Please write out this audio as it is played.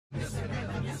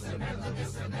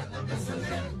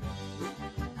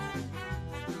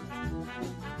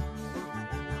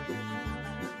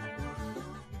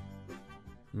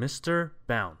Mr.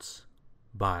 Bounce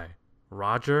by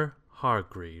Roger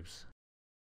Hargreaves.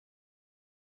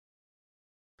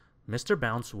 Mr.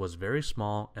 Bounce was very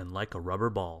small and like a rubber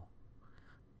ball.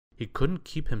 He couldn't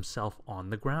keep himself on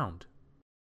the ground.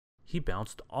 He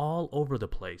bounced all over the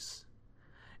place,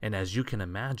 and as you can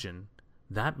imagine,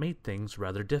 that made things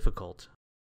rather difficult.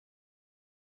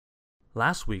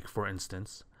 Last week, for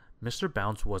instance, Mr.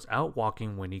 Bounce was out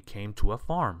walking when he came to a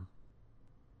farm.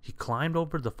 He climbed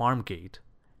over the farm gate,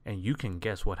 and you can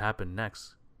guess what happened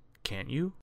next, can't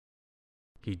you?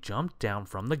 He jumped down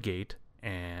from the gate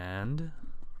and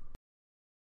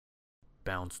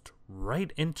bounced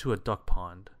right into a duck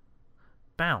pond.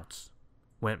 Bounce,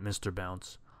 went Mr.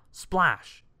 Bounce.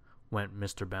 Splash, went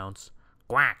Mr. Bounce.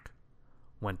 Quack,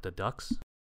 went the ducks.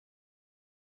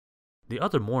 The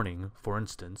other morning, for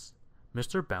instance,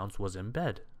 Mr. Bounce was in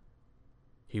bed.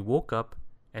 He woke up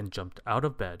and jumped out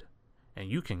of bed, and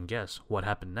you can guess what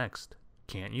happened next,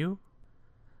 can't you?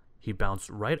 He bounced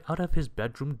right out of his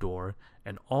bedroom door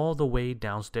and all the way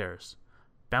downstairs.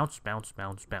 Bounce, bounce,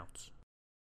 bounce, bounce.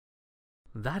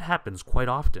 That happens quite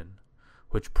often,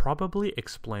 which probably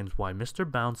explains why Mr.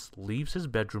 Bounce leaves his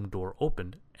bedroom door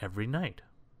opened every night.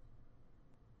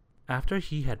 After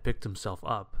he had picked himself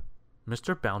up,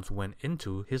 Mr. Bounce went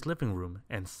into his living room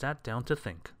and sat down to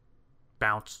think.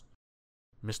 Bounce.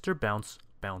 Mr. Bounce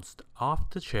bounced off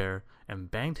the chair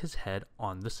and banged his head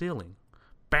on the ceiling.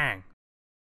 Bang!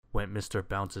 Went Mr.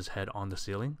 Bounce's head on the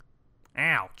ceiling.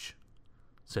 Ouch!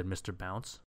 Said Mr.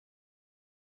 Bounce.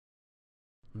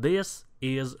 This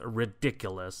is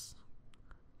ridiculous,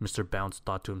 Mr. Bounce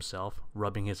thought to himself,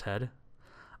 rubbing his head.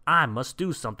 I must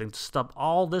do something to stop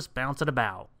all this bouncing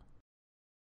about.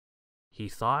 He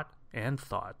thought and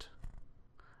thought.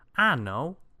 I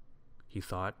know, he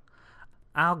thought.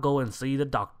 I'll go and see the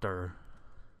doctor.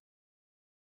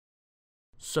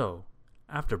 So,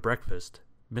 after breakfast,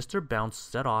 Mr. Bounce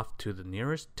set off to the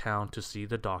nearest town to see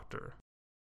the doctor.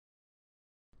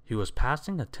 He was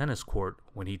passing a tennis court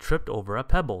when he tripped over a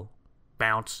pebble.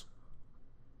 Bounce!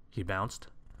 He bounced.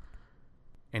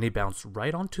 And he bounced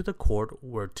right onto the court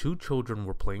where two children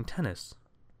were playing tennis.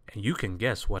 And you can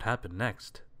guess what happened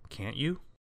next, can't you?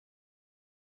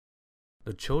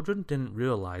 The children didn't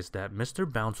realize that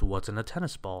Mr. Bounce wasn't a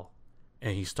tennis ball,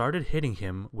 and he started hitting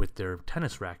him with their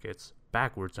tennis rackets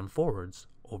backwards and forwards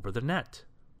over the net.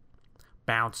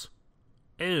 Bounce.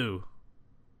 Ew.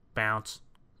 Bounce.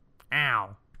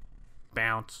 Ow.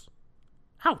 Bounce.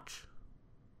 Ouch.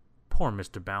 Poor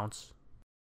Mr. Bounce.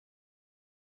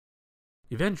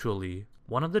 Eventually,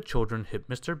 one of the children hit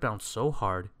Mr. Bounce so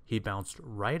hard he bounced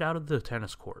right out of the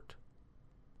tennis court.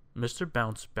 Mr.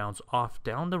 Bounce bounced off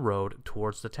down the road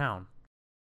towards the town.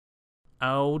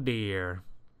 Oh dear,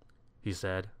 he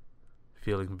said,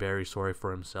 feeling very sorry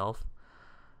for himself.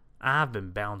 I've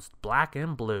been bounced black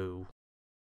and blue.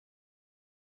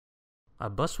 A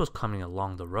bus was coming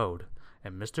along the road,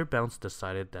 and Mr. Bounce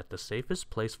decided that the safest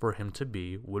place for him to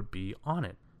be would be on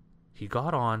it. He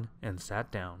got on and sat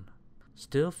down,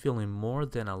 still feeling more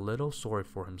than a little sorry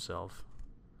for himself.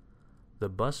 The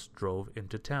bus drove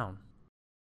into town.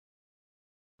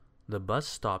 The bus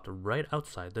stopped right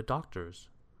outside the doctor's.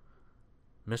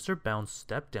 Mr. Bounce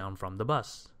stepped down from the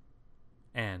bus.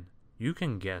 And you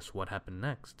can guess what happened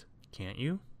next, can't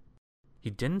you? He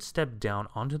didn't step down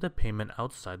onto the pavement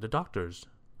outside the doctor's.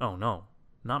 Oh no,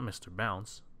 not Mr.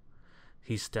 Bounce.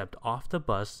 He stepped off the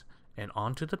bus and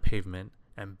onto the pavement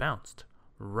and bounced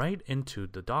right into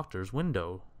the doctor's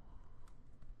window.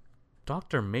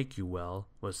 Dr. Makewell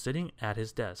was sitting at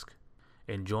his desk,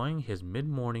 enjoying his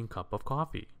mid-morning cup of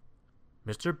coffee.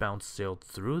 Mr. Bounce sailed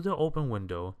through the open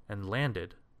window and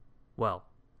landed. Well,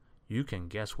 you can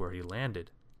guess where he landed,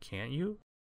 can't you?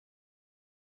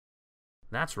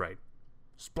 That's right.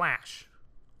 Splash!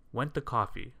 Went the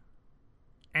coffee.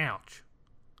 Ouch!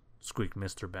 Squeaked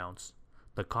Mr. Bounce.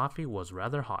 The coffee was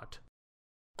rather hot.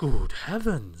 Good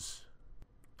heavens!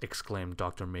 Exclaimed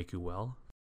Dr. Makewell.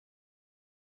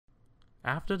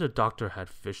 After the doctor had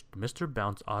fished Mr.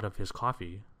 Bounce out of his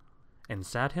coffee and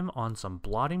sat him on some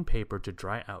blotting paper to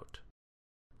dry out,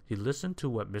 he listened to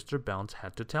what Mr. Bounce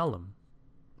had to tell him.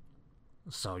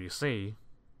 So you see,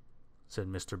 said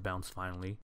Mr. Bounce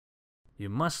finally, you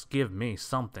must give me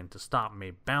something to stop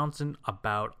me bouncing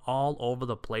about all over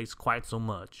the place quite so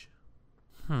much.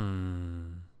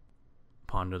 Pondered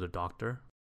the doctor.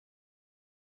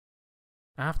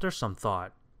 After some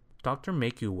thought, Dr.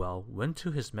 Makewell went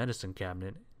to his medicine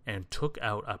cabinet and took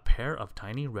out a pair of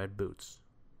tiny red boots.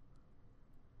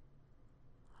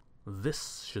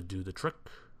 This should do the trick.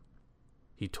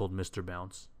 he told Mr.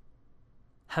 Bounce.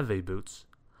 "Heavy boots.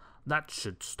 That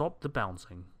should stop the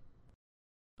bouncing."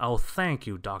 "Oh, thank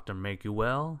you, Dr.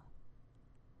 Make-You-Well,"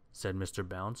 said Mr.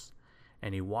 Bounce,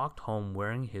 and he walked home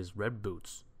wearing his red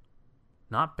boots.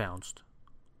 Not bounced,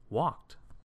 walked.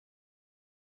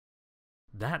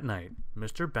 That night,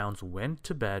 Mr. Bounce went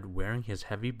to bed wearing his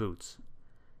heavy boots,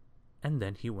 and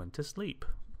then he went to sleep.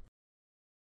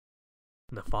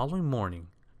 The following morning,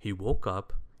 he woke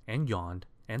up and yawned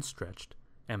and stretched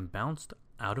and bounced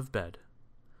out of bed.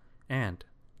 And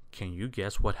can you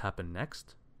guess what happened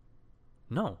next?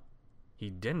 No, he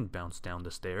didn't bounce down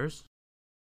the stairs.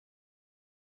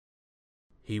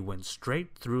 He went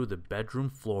straight through the bedroom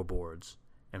floorboards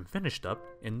and finished up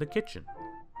in the kitchen.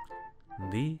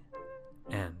 The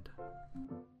end.